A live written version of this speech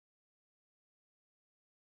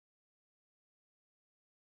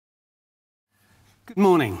Good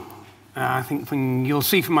morning. I think you'll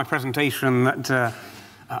see from my presentation that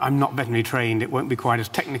I'm not veterinary trained. It won't be quite as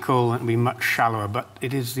technical, it'll be much shallower, but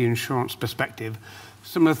it is the insurance perspective.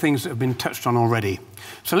 Some of the things that have been touched on already.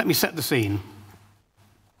 So let me set the scene.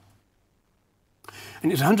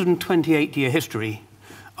 In its 128-year history,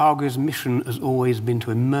 Agria's mission has always been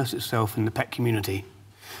to immerse itself in the pet community.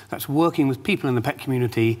 That's working with people in the pet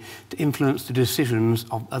community to influence the decisions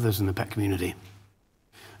of others in the pet community.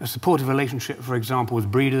 A supportive relationship, for example,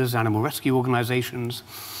 with breeders, animal rescue organisations,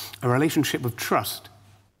 a relationship of trust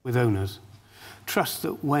with owners. Trust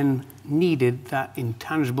that when needed, that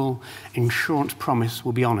intangible insurance promise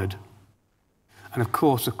will be honoured. And of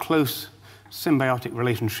course, a close symbiotic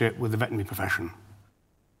relationship with the veterinary profession.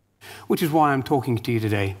 Which is why I'm talking to you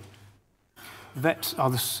today. Vets are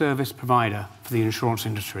the service provider for the insurance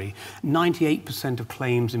industry. 98% of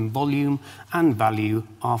claims in volume and value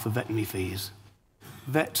are for veterinary fees.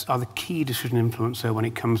 Vets are the key decision influencer when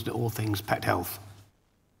it comes to all things pet health.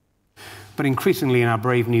 But increasingly in our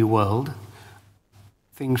brave new world,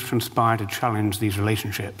 things transpire to challenge these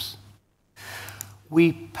relationships.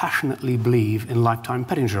 We passionately believe in lifetime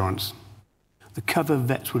pet insurance. The cover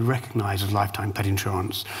vets would recognise as lifetime pet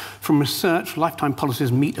insurance. From research, lifetime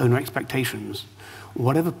policies meet owner expectations.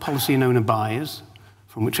 Whatever policy an owner buys,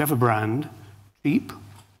 from whichever brand, cheap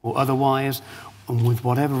or otherwise, and with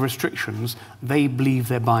whatever restrictions, they believe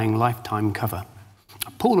they're buying lifetime cover.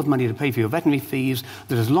 A pool of money to pay for your veterinary fees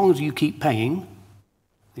that as long as you keep paying,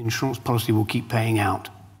 the insurance policy will keep paying out.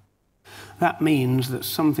 That means that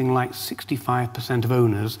something like 65% of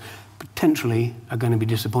owners potentially are going to be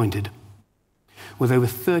disappointed. With over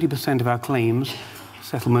 30% of our claims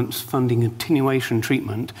settlements funding continuation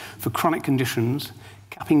treatment for chronic conditions,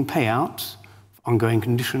 capping payouts, ongoing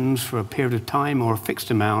conditions for a period of time or a fixed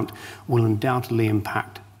amount will undoubtedly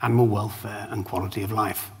impact animal welfare and quality of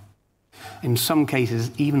life. In some cases,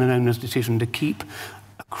 even an owner's decision to keep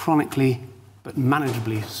a chronically but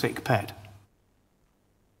manageably sick pet.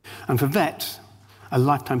 And for vets, a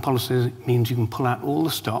lifetime policy means you can pull out all the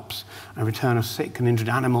stops and return a sick and injured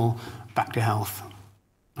animal back to health.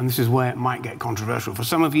 And this is where it might get controversial. For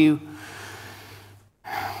some of you,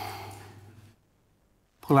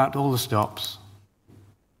 pull out all the stops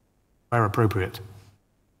where appropriate.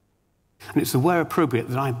 And it's the where appropriate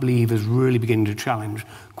that I believe is really beginning to challenge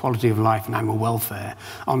quality of life and animal welfare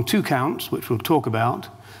on two counts, which we'll talk about,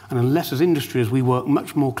 and unless as industries we work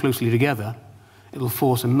much more closely together, it will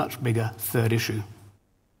force a much bigger third issue.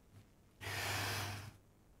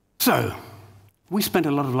 So, we spent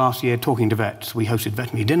a lot of last year talking to vets. We hosted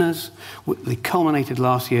veterinary dinners. They culminated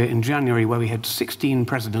last year in January where we had 16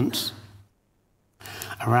 presidents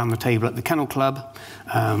around the table at the Kennel Club.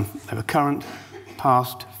 They were current,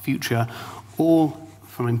 past, future, all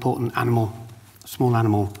from important small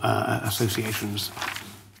animal associations.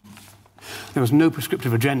 There was no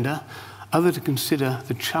prescriptive agenda other to consider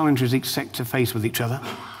the challenges each sector face with each other,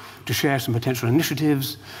 to share some potential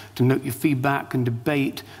initiatives, to note your feedback and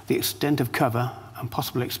debate the extent of cover and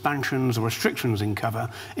possible expansions or restrictions in cover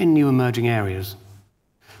in new emerging areas.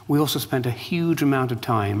 We also spent a huge amount of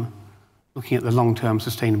time looking at the long-term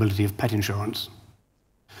sustainability of pet insurance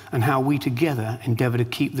and how we together endeavour to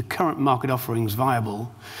keep the current market offerings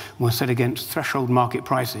viable when set against threshold market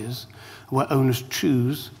prices where owners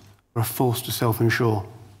choose or are forced to self-insure.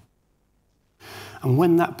 And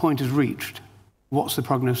when that point is reached, what's the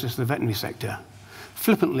prognosis of the veterinary sector?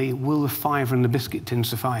 Flippantly, will the fiver and the biscuit tin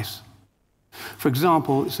suffice? For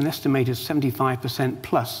example, it's an estimated 75%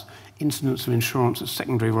 plus incidence of insurance at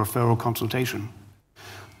secondary referral consultation.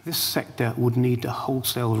 This sector would need to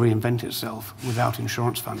wholesale reinvent itself without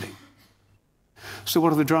insurance funding. So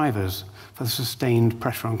what are the drivers for the sustained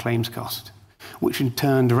pressure on claims cost, which in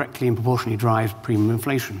turn directly and proportionally drives premium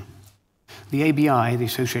inflation? The ABI, the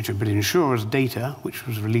Association of British Insurers data, which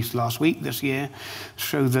was released last week this year,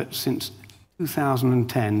 show that since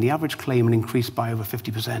 2010, the average claim had increased by over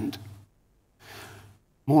 50%.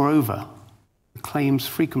 Moreover, the claims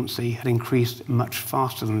frequency had increased much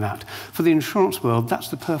faster than that. For the insurance world, that's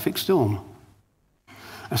the perfect storm.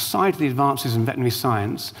 Aside from the advances in veterinary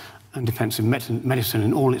science and defensive medicine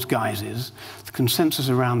in all its guises, the consensus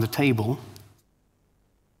around the table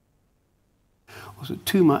was that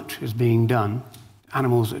too much is being done to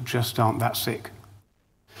animals that just aren't that sick,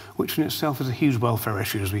 which in itself is a huge welfare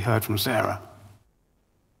issue, as we heard from Sarah.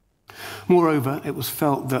 Moreover, it was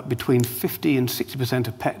felt that between 50 and 60%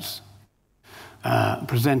 of pets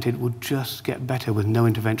presented would just get better with no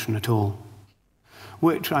intervention at all,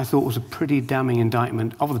 which I thought was a pretty damning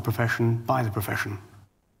indictment of the profession by the profession.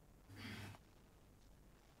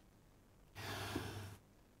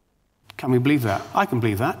 Can we believe that? I can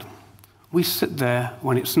believe that. We sit there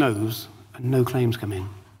when it snows and no claims come in.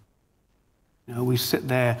 You know, we sit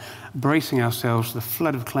there bracing ourselves for the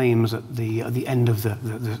flood of claims at the end of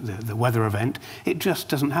the weather event. It just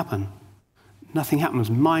doesn't happen. Nothing happens.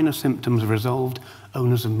 Minor symptoms are resolved.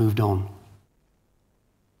 Owners have moved on.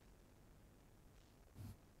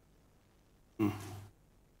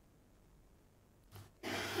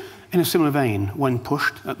 In a similar vein, when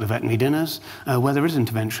pushed at the veterinary dinners, where there is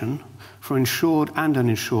intervention, for insured and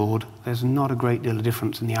uninsured, there's not a great deal of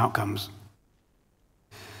difference in the outcomes.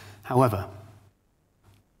 However,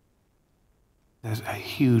 there's a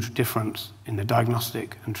huge difference in the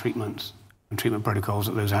diagnostic and treatment protocols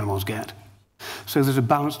that those animals get. So there's a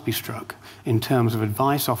balance to be struck in terms of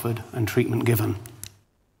advice offered and treatment given.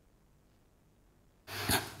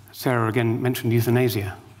 Sarah again mentioned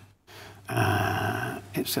euthanasia.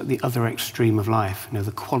 It's at the other extreme of life, you know,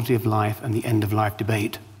 the quality of life and the end of life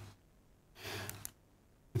debate.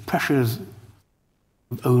 The pressures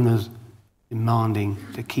of owners demanding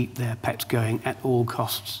to keep their pets going at all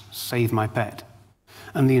costs, save my pet,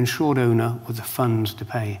 and the insured owner with the funds to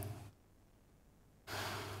pay.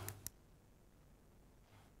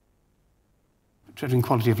 Judging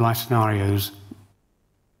quality of life scenarios,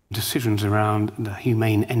 decisions around the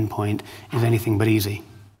humane endpoint is anything but easy.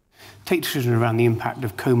 Take decisions around the impact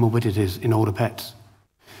of comorbidities in older pets,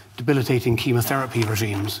 debilitating chemotherapy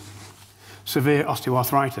regimes, severe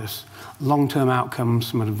osteoarthritis, long-term outcomes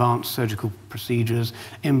from advanced surgical procedures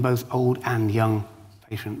in both old and young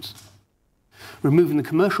patients. Removing the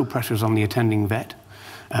commercial pressures on the attending vet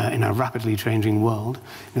in a rapidly changing world,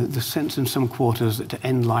 you know, the sense in some quarters that to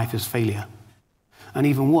end life is failure. And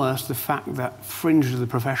even worse, the fact that fringes of the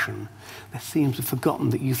profession, they seem to have forgotten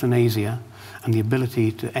that euthanasia and the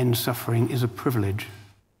ability to end suffering is a privilege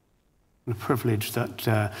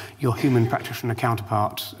that your human practitioner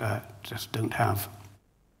counterparts just don't have.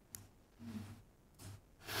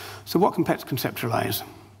 So what can pets conceptualize?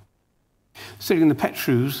 Sitting in the pet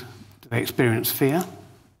shoes, do they experience fear?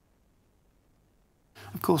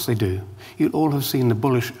 Of course they do. You'll all have seen the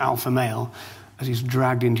bullish alpha male as he's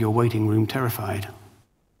dragged into your waiting room terrified.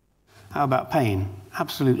 How about pain?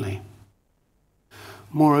 Absolutely.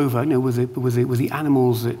 Moreover, you know, with the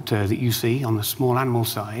animals that you see on the small animal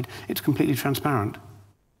side, it's completely transparent.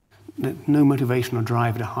 There's no motivation or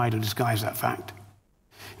drive to hide or disguise that fact.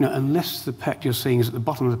 You know, unless the pet you're seeing is at the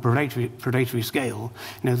bottom of the predatory scale,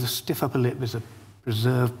 you know, the stiff upper lip is a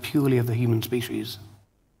preserve purely of the human species.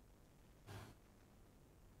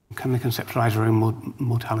 Can they conceptualize their own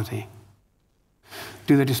mortality?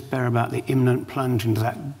 Do they despair about the imminent plunge into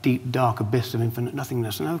that deep, dark abyss of infinite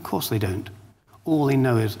nothingness? No, of course they don't. All they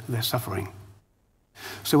know is they're suffering.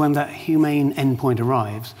 So when that humane endpoint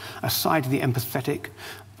arrives, aside to the empathetic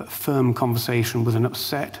but firm conversation with an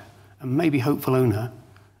upset and maybe hopeful owner,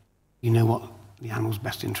 you know what the animal's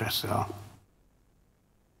best interests are.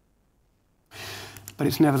 But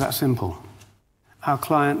it's never that simple. Our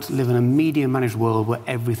clients live in a media-managed world where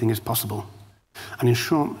everything is possible. And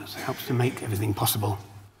insurance helps to make everything possible.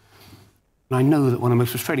 And I know that one of the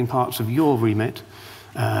most frustrating parts of your remit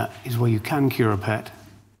is where you can cure a pet,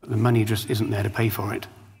 but the money just isn't there to pay for it.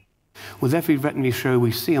 With every veterinary show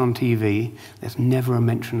we see on TV, there's never a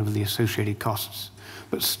mention of the associated costs.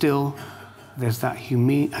 But still, there's that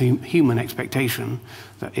human expectation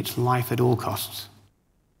that it's life at all costs.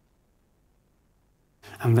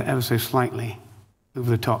 And the ever so slightly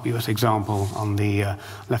over-the-top US example on the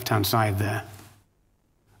left-hand side there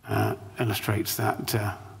illustrates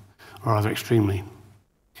that rather extremely.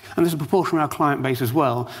 And there's a proportion of our client base as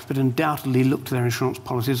well that undoubtedly look to their insurance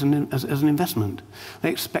policies as an investment. They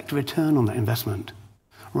expect a return on that investment,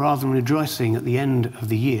 rather than rejoicing at the end of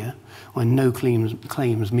the year when no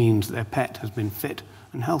claims means that their pet has been fit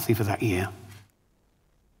and healthy for that year.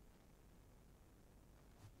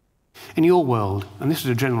 In your world, and this is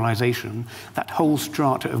a generalization, that whole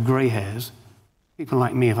strata of grey hairs, people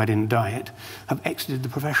like me if I didn't dye it, have exited the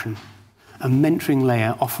profession. A mentoring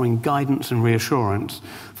layer offering guidance and reassurance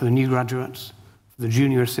for the new graduates, for the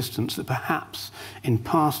junior assistants that perhaps in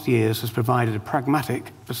past years has provided a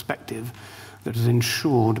pragmatic perspective that has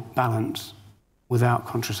ensured balance without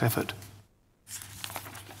conscious effort.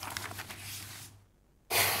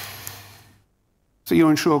 So your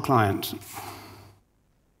insured clients,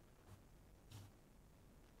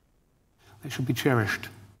 they should be cherished.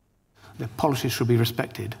 Their policies should be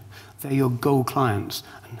respected. They're your gold clients,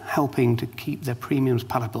 and helping to keep their premiums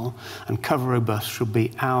palatable and cover robust should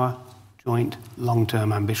be our joint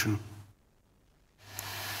long-term ambition.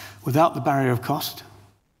 Without the barrier of cost,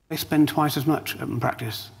 they spend twice as much in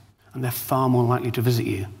practice, and they're far more likely to visit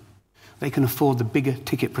you. They can afford the bigger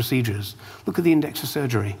ticket procedures. Look at the index of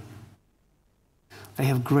surgery. they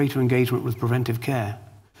have greater engagement with preventive care.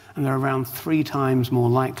 And they're around 3 times more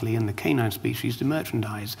likely in the canine species to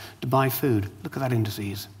merchandise, to buy food. Look at that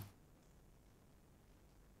indices.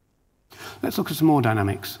 Let's look at some more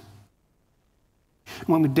dynamics.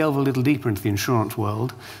 When we delve a little deeper into the insurance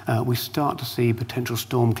world, we start to see potential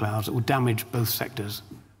storm clouds that will damage both sectors.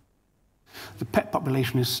 The pet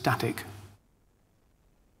population is static.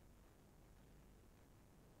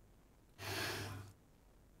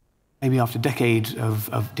 Maybe after decades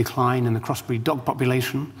of decline in the crossbreed dog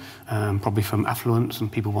population, probably from affluence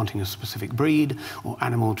and people wanting a specific breed, or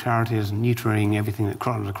animal charities neutering everything that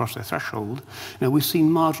comes across their threshold, we've seen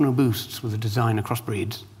marginal boosts with the design of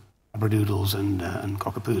crossbreeds, labradoodles and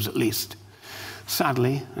cockapoos at least.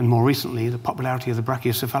 Sadly, and more recently, the popularity of the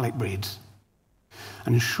brachiocephalic breeds.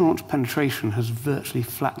 And insurance penetration has virtually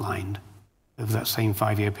flatlined over that same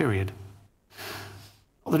 5-year period.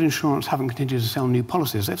 Not that insurance haven't continued to sell new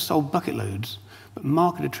policies, they've sold bucket loads, but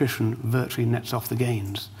market attrition virtually nets off the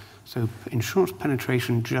gains. So insurance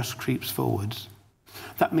penetration just creeps forwards.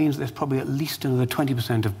 That means there's probably at least another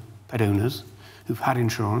 20% of pet owners who've had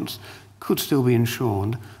insurance, could still be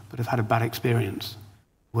insured, but have had a bad experience.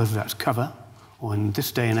 Whether that's cover, or in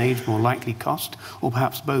this day and age, more likely cost, or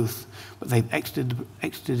perhaps both. But they've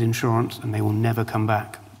exited insurance and they will never come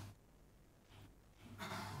back.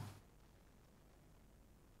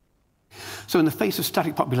 So in the face of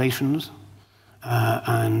static populations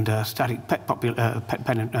and static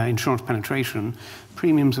insurance penetration,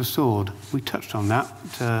 premiums have soared. We touched on that.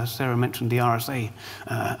 Sarah mentioned the RSA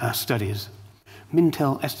studies.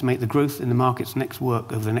 Mintel estimate the growth in the market's next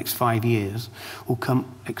work over the next 5 years will come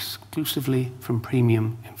exclusively from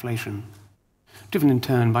premium inflation, driven in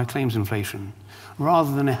turn by claims inflation,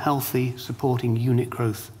 rather than a healthy supporting unit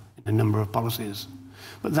growth in the number of policies.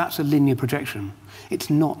 But that's a linear projection. It's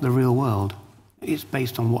not the real world. It's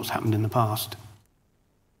based on what's happened in the past.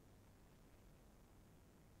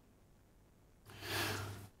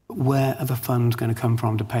 But where are the funds going to come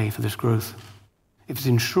from to pay for this growth? If it's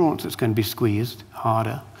insurance that's going to be squeezed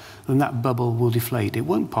harder, then that bubble will deflate. It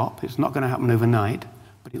won't pop. It's not going to happen overnight,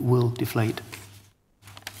 but it will deflate.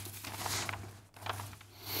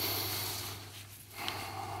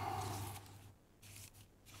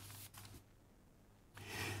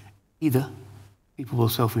 Either people will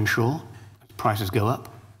self-insure as prices go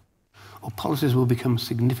up, or policies will become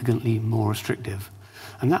significantly more restrictive.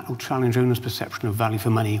 And that will challenge owners' perception of value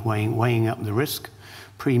for money, weighing up the risk,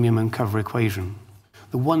 premium and cover equation.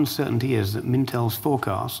 The one certainty is that Mintel's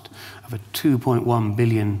forecast of a 2.1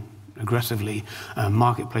 billion aggressively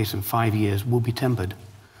marketplace in 5 years will be tempered.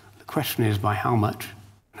 The question is by how much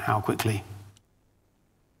and how quickly.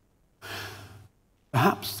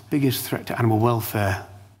 Perhaps the biggest threat to animal welfare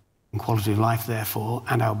and quality of life, therefore,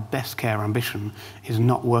 and our best care ambition is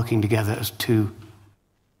not working together as two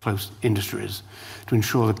close industries to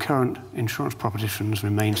ensure the current insurance propositions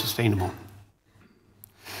remain sustainable.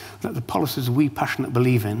 That the policies we passionately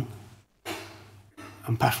believe in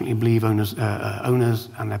and passionately believe owners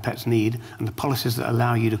and their pets need, and the policies that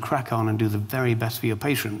allow you to crack on and do the very best for your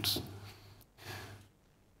patients.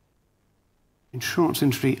 Insurance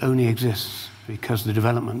industry only exists because of the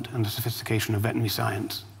development and the sophistication of veterinary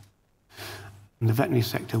science. And the veterinary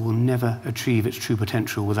sector will never achieve its true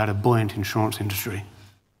potential without a buoyant insurance industry.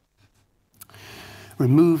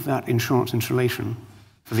 Remove that insurance insulation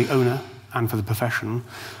for the owner and for the profession,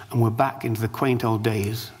 and we're back into the quaint old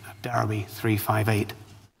days of Darby 358.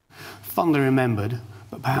 Fondly remembered,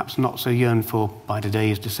 but perhaps not so yearned for by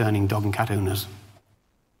today's discerning dog and cat owners.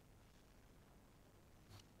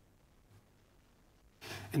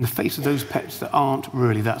 In the face of those pets that aren't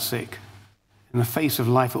really that sick, in the face of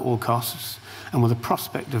life at all costs, and with the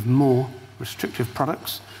prospect of more restrictive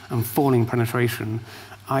products and falling penetration,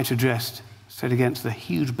 I suggest, set against the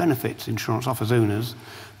huge benefits insurance offers owners,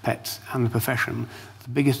 pets, and the profession, the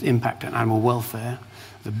biggest impact on animal welfare,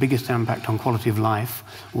 the biggest impact on quality of life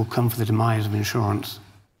will come for the demise of insurance.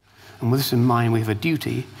 And with this in mind, we have a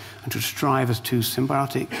duty and to strive as two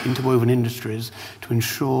symbiotic, interwoven industries to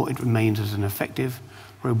ensure it remains as an effective,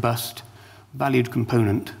 robust, valued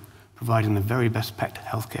component, providing the very best pet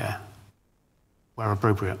healthcare where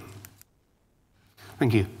appropriate.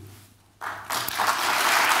 Thank you.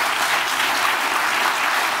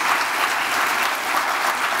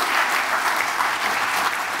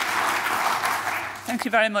 Thank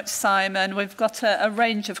you very much, Simon. We've got a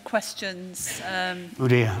range of questions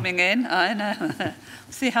coming in. I know.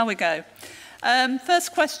 See how we go.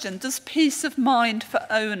 First question, does peace of mind for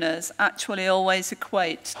owners actually always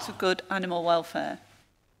equate to good animal welfare?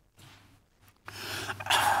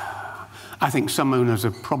 I think some owners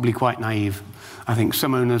are probably quite naive. I think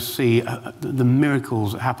some owners see the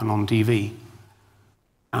miracles that happen on TV,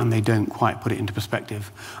 and they don't quite put it into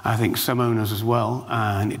perspective. I think some owners as well,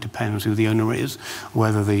 and it depends who the owner is,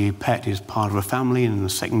 whether the pet is part of a family in the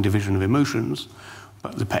second division of emotions,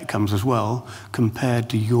 but the pet comes as well, compared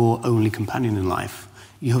to your only companion in life.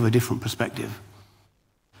 You have a different perspective.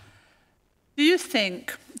 Do you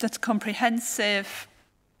think that a comprehensive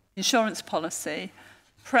insurance policy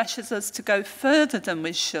pressures us to go further than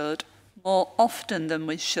we should, more often than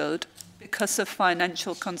we should, because of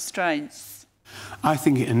financial constraints? I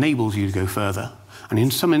think it enables you to go further, and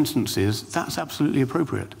in some instances, that's absolutely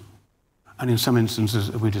appropriate. And in some instances,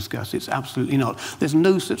 as we discussed, it's absolutely not. There's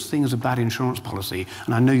no such thing as a bad insurance policy,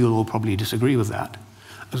 and I know you'll all probably disagree with that,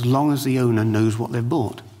 as long as the owner knows what they've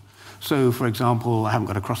bought. So, for example, I haven't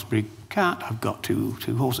got a crossbreed cat, I've got two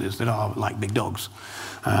horses that are like big dogs.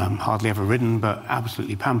 Hardly ever ridden, but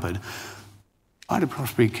absolutely pampered. If I had a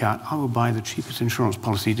crossbreed cat, I would buy the cheapest insurance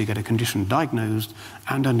policy to get a condition diagnosed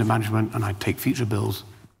and under management, and I'd take future bills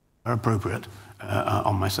where appropriate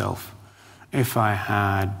on myself. If I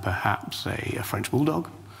had perhaps a French bulldog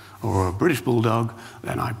or a British bulldog,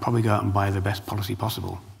 then I'd probably go out and buy the best policy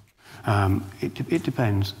possible. It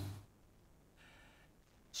depends.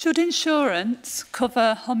 Should insurance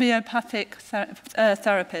cover homeopathic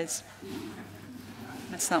therapies?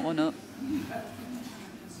 Mess that one up.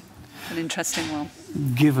 An interesting one.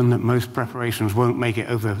 Given that most preparations won't make it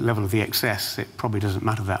over the level of the excess, it probably doesn't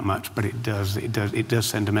matter that much, but it does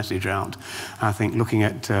send a message out. I think looking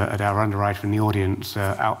at our underwriter in the audience,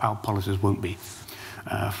 our policies won't be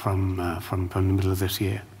from the middle of this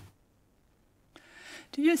year.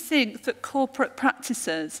 Do you think that corporate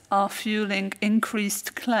practices are fueling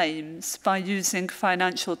increased claims by using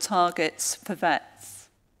financial targets for vets?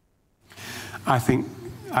 I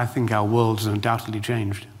think our world has undoubtedly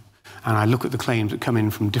changed. And I look at the claims that come in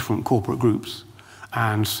from different corporate groups,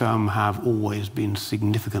 and some have always been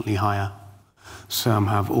significantly higher. Some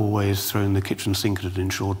have always thrown the kitchen sink at an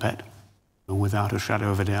insured pet, without a shadow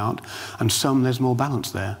of a doubt. And some, there's more balance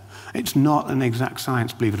there. It's not an exact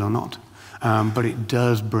science, believe it or not. But it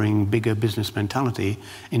does bring bigger business mentality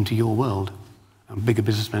into your world. And bigger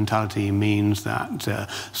business mentality means that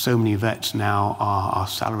so many vets now are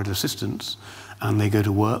salaried assistants, and they go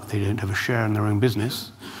to work, they don't have a share in their own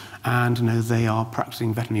business, and they are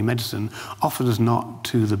practicing veterinary medicine, often as not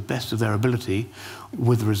to the best of their ability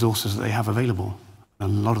with the resources that they have available. A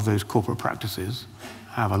lot of those corporate practices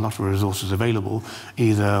have a lot of resources available,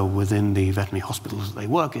 either within the veterinary hospitals that they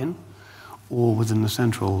work in, or within the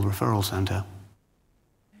central referral centre.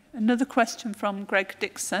 Another question from Greg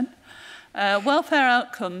Dixon. Welfare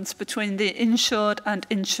outcomes between the insured and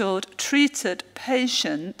insured treated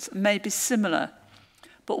patient may be similar,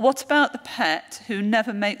 but what about the pet who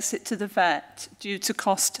never makes it to the vet due to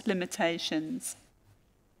cost limitations?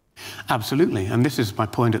 Absolutely, and this is my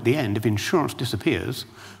point at the end. If insurance disappears,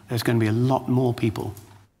 there's going to be a lot more people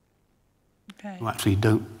who actually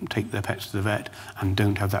don't take their pets to the vet and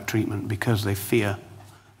don't have that treatment because they fear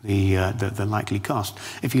the likely cost.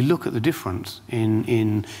 If you look at the difference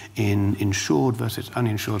in insured versus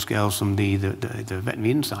uninsured scales from the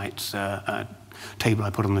Veterinary Insights table I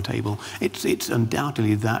put on the table, it's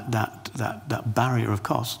undoubtedly that barrier of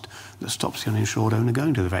cost that stops the uninsured owner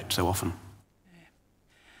going to the vet so often.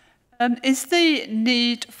 Is the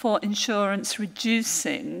need for insurance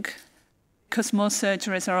reducing because more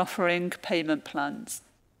surgeries are offering payment plans?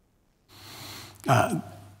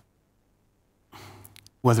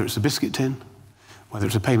 Whether it's a biscuit tin, whether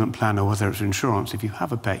it's a payment plan, or whether it's insurance, if you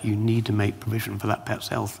have a pet, you need to make provision for that pet's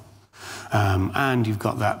health. And you've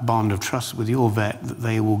got that bond of trust with your vet that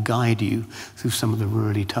they will guide you through some of the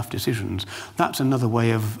really tough decisions. That's another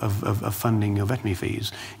way of funding your veterinary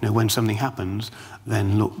fees. When something happens,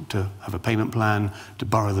 then look to have a payment plan to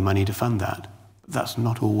borrow the money to fund that. That's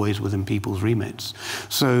not always within people's remits.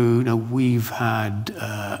 So, we've had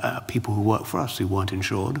people who work for us who weren't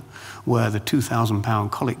insured, where the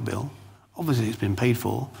 £2,000 colic bill, obviously it's been paid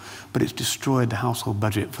for, but it's destroyed the household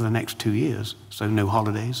budget for the next 2 years. So no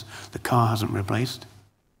holidays, the car hasn't replaced.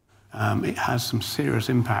 It has some serious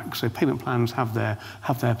impact. So payment plans have their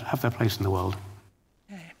place in the world.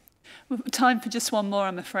 Time for just one more,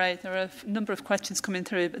 I'm afraid. There are a number of questions coming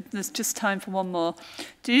through, but there's just time for one more.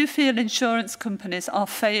 Do you feel insurance companies are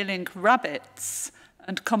failing rabbits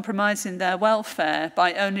and compromising their welfare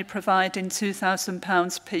by only providing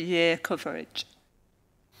 £2,000 per year coverage?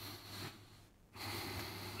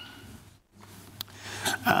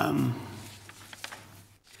 I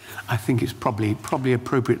think it's probably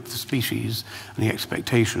appropriate for the species and the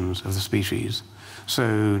expectations of the species. So,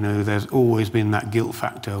 you know, there's always been that guilt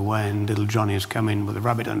factor when little Johnny's come in with a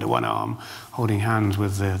rabbit under one arm, holding hands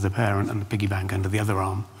with the parent and the piggy bank under the other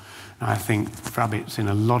arm. And I think rabbits, in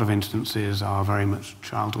a lot of instances, are very much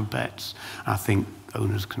childhood pets. I think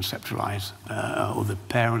owners conceptualise, or the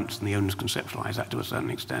parents and the owners conceptualise that to a certain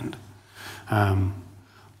extent.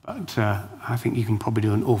 But I think you can probably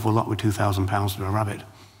do an awful lot with £2,000 for a rabbit.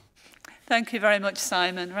 Thank you very much,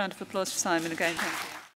 Simon. A round of applause for Simon again. Thank you.